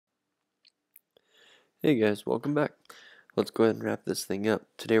Hey guys, welcome back. Let's go ahead and wrap this thing up.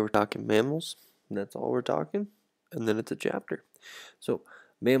 Today we're talking mammals, and that's all we're talking, and then it's a chapter. So,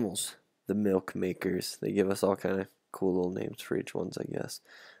 mammals, the milk makers, they give us all kind of cool little names for each ones, I guess.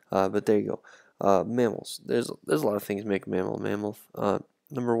 But there you go. Mammals, there's a lot of things make a mammal a mammal.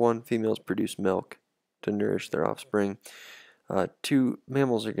 Number one, females produce milk to nourish their offspring. Two,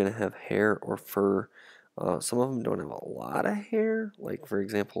 mammals are going to have hair or fur. Some of them don't have a lot of hair, like for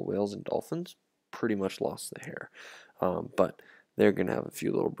example, whales and dolphins pretty much lost the hair. But they're going to have a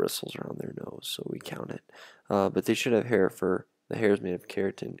few little bristles around their nose, so we count it. But they should have hair or fur. The hair is made of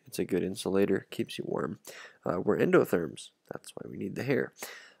keratin. It's a good insulator, keeps you warm. We're endotherms. That's why we need the hair.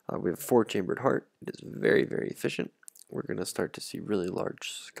 We have a four-chambered heart. It is very, very efficient. We're going to start to see really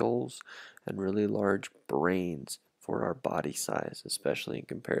large skulls and really large brains for our body size, especially in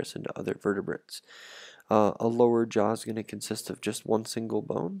comparison to other vertebrates. A lower jaw is going to consist of just one single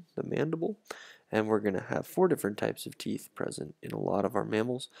bone, the mandible, and we're going to have four different types of teeth present in a lot of our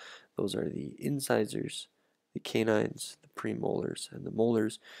mammals. Those are the incisors, the canines, the premolars, and the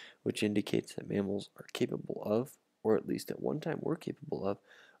molars, which indicates that mammals are capable of, or at least at one time were capable of,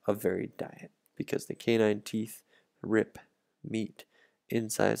 a varied diet, because the canine teeth rip meat,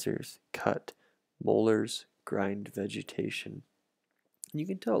 incisors cut, molars grind vegetation. You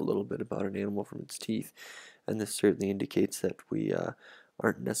can tell a little bit about an animal from its teeth, and this certainly indicates that we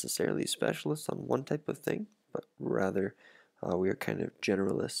aren't necessarily specialists on one type of thing, but rather we are kind of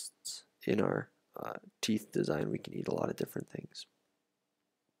generalists in our teeth design. We can eat a lot of different things.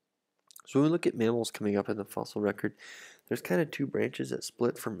 So when we look at mammals coming up in the fossil record, there's kind of two branches that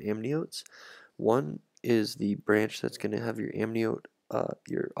split from amniotes. One is the branch that's going to have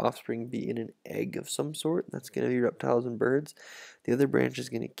your offspring be in an egg of some sort. That's going to be reptiles and birds. The other branch is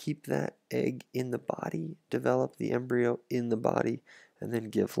going to keep that egg in the body, develop the embryo in the body, and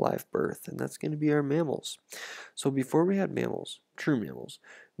then give live birth. And that's going to be our mammals. So before we had mammals, true mammals,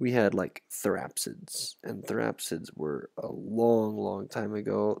 we had like therapsids. And therapsids were a long, long time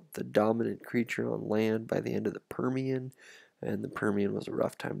ago the dominant creature on land by the end of the Permian. And the Permian was a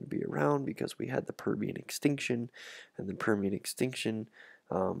rough time to be around because we had the Permian extinction. And the Permian extinction,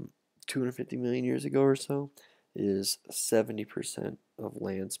 250 million years ago or so, is 70% of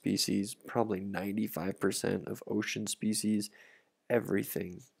land species, probably 95% of ocean species.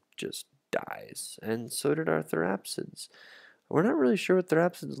 Everything just dies. And so did our therapsids. We're not really sure what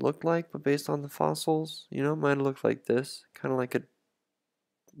therapsids looked like, but based on the fossils, it might have looked like this. Kind of like a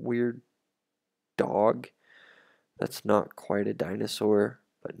weird dog that's not quite a dinosaur,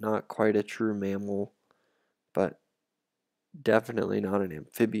 but not quite a true mammal, but definitely not an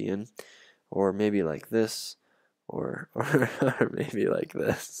amphibian. Or maybe like this, or maybe like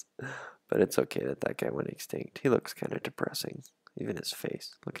this. But it's okay that that guy went extinct. He looks kind of depressing. Even his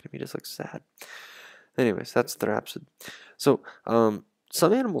face. Look at him, he just looks sad. Anyways, that's therapsid. So,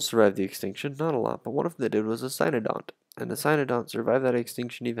 some animals survived the extinction, not a lot, but one of them that did was a cynodont. And the cynodont survived that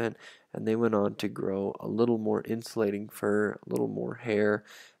extinction event, and they went on to grow a little more insulating fur, a little more hair,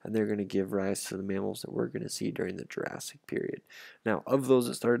 and they're going to give rise to the mammals that we're going to see during the Jurassic period. Now, of those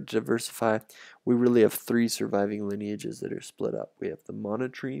that started to diversify, we really have three surviving lineages that are split up. We have the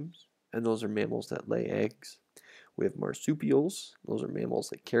monotremes, and those are mammals that lay eggs. We have marsupials. Those are mammals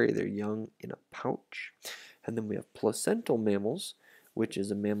that carry their young in a pouch. And then we have placental mammals, which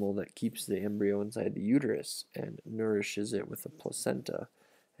is a mammal that keeps the embryo inside the uterus and nourishes it with a placenta.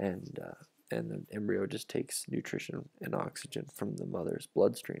 And the embryo just takes nutrition and oxygen from the mother's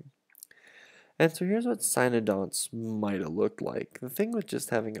bloodstream. And so here's what cynodonts might have looked like. The thing with just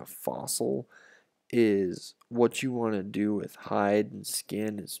having a fossil is what you want to do with hide and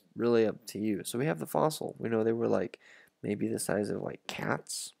skin is really up to you. So we have the fossil. We know they were like maybe the size of like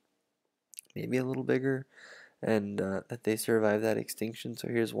cats, maybe a little bigger, and that they survived that extinction. So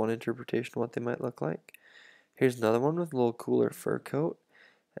here's one interpretation of what they might look like. Here's another one with a little cooler fur coat,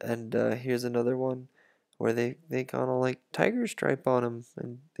 and here's another one where they got all like tiger stripe on them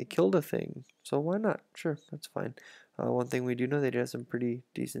and they killed a thing. So why not? Sure, that's fine. One thing we do know, they did have some pretty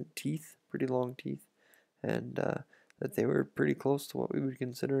decent teeth, pretty long teeth, and that they were pretty close to what we would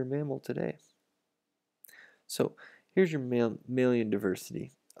consider a mammal today. So here's your mammalian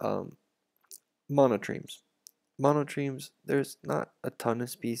diversity. Monotremes. Monotremes, there's not a ton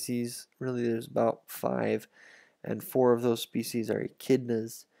of species. Really, there's about 5, and 4 of those species are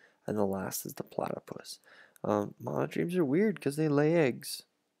echidnas, and the last is the platypus. Monotremes are weird because they lay eggs.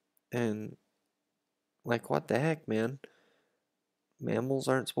 And, like, what the heck, man? Mammals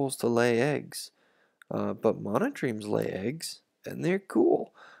aren't supposed to lay eggs. But monotremes lay eggs, and they're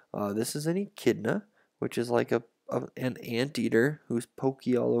cool. This is an echidna, which is like a an anteater who's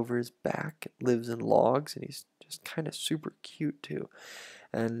pokey all over his back, lives in logs, and he's just kind of super cute too.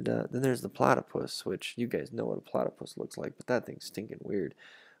 And then there's the platypus, which you guys know what a platypus looks like, but that thing's stinking weird.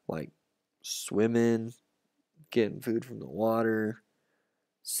 Like swimming, getting food from the water,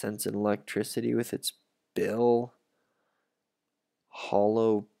 sensing electricity with its bill,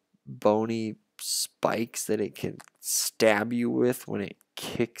 hollow, bony spikes that it can stab you with when it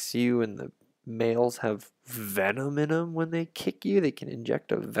kicks you, and the males have venom in them when they kick you. They can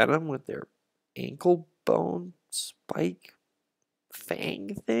inject a venom with their ankle bone spike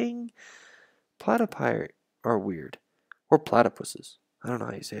fang thing. Platypi are weird. Or platypuses. I don't know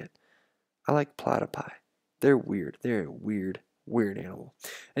how you say it. I like platypi. They're weird. They're a weird animal.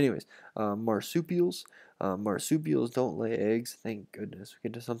 Anyways, marsupials. Marsupials don't lay eggs. Thank goodness. We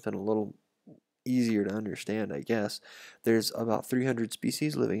get to something a little easier to understand, I guess. There's about 300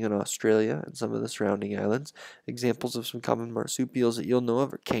 species living in Australia and some of the surrounding islands. Examples of some common marsupials that you'll know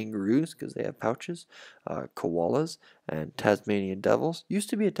of are kangaroos, because they have pouches, koalas, and Tasmanian devils.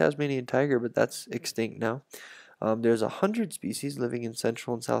 Used to be a Tasmanian tiger, but that's extinct now. There's 100 species living in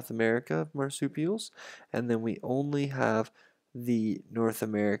Central and South America of marsupials, and then we only have the North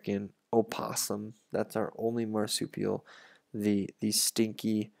American opossum. That's our only marsupial, the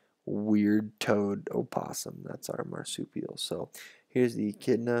stinky, weird toed opossum. That's our marsupial. So here's the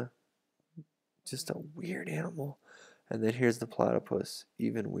echidna, just a weird animal. And then here's the platypus,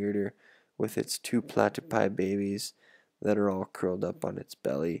 even weirder, with its two platypi babies that are all curled up on its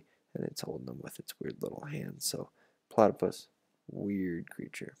belly, and it's holding them with its weird little hands. So platypus, weird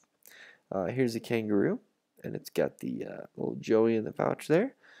creature. Here's a kangaroo, and it's got the little Joey in the pouch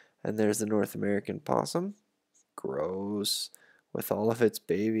there. And there's the North American possum, gross, with all of its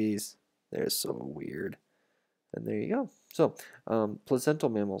babies. They're so weird. And there you go. So placental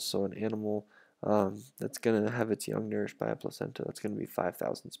mammals, so an animal that's going to have its young nourished by a placenta. That's going to be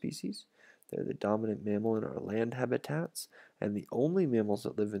 5,000 species. They're the dominant mammal in our land habitats and the only mammals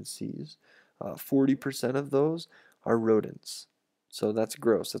that live in seas. 40% of those are rodents. So that's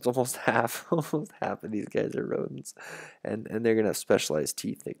gross. That's almost half. Almost half of these guys are rodents. And they're going to have specialized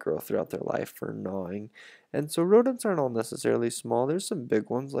teeth that grow throughout their life for gnawing. And so rodents aren't all necessarily small. There's some big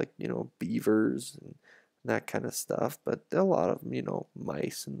ones like, beavers and that kind of stuff. But a lot of them,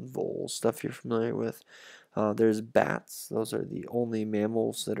 mice and voles, stuff you're familiar with. There's bats. Those are the only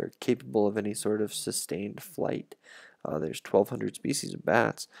mammals that are capable of any sort of sustained flight. There's 1,200 species of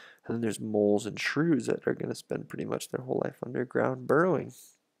bats. And then there's moles and shrews that are going to spend pretty much their whole life underground burrowing.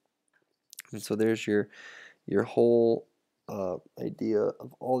 And so there's your whole idea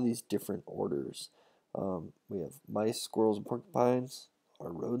of all these different orders. We have mice, squirrels, and porcupines,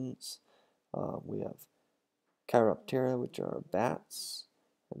 are rodents. We have Chiroptera, which are bats.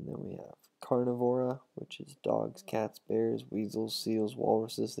 And then we have Carnivora, which is dogs, cats, bears, weasels, seals,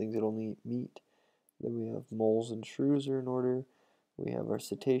 walruses, things that only eat meat. Then we have moles and shrews are in order. We have our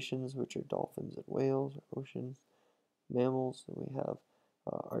cetaceans, which are dolphins and whales, or ocean mammals. And we have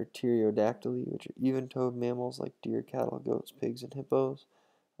Artiodactyly, which are even-toed mammals like deer, cattle, goats, pigs, and hippos,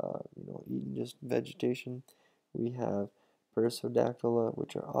 eating just vegetation. We have Perissodactyla,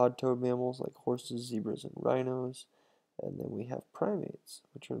 which are odd-toed mammals like horses, zebras, and rhinos. And then we have primates,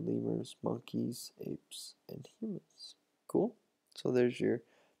 which are lemurs, monkeys, apes, and humans. Cool? So there's your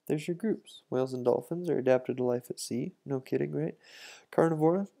groups. Whales and dolphins are adapted to life at sea. No kidding, right?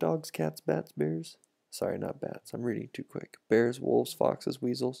 Carnivora, dogs, cats, bats, bears. Sorry, not bats. I'm reading too quick. Bears, wolves, foxes,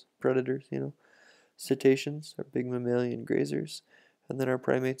 weasels, predators, Cetaceans are big mammalian grazers. And then our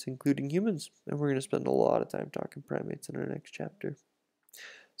primates, including humans. And we're going to spend a lot of time talking primates in our next chapter.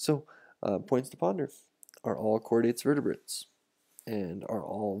 So, points to ponder. Are all chordates vertebrates? And are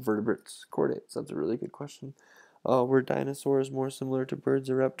all vertebrates chordates? That's a really good question. Were dinosaurs more similar to birds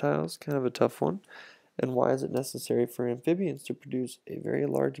or reptiles? Kind of a tough one. And why is it necessary for amphibians to produce a very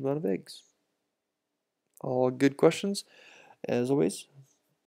large amount of eggs? All good questions. As always,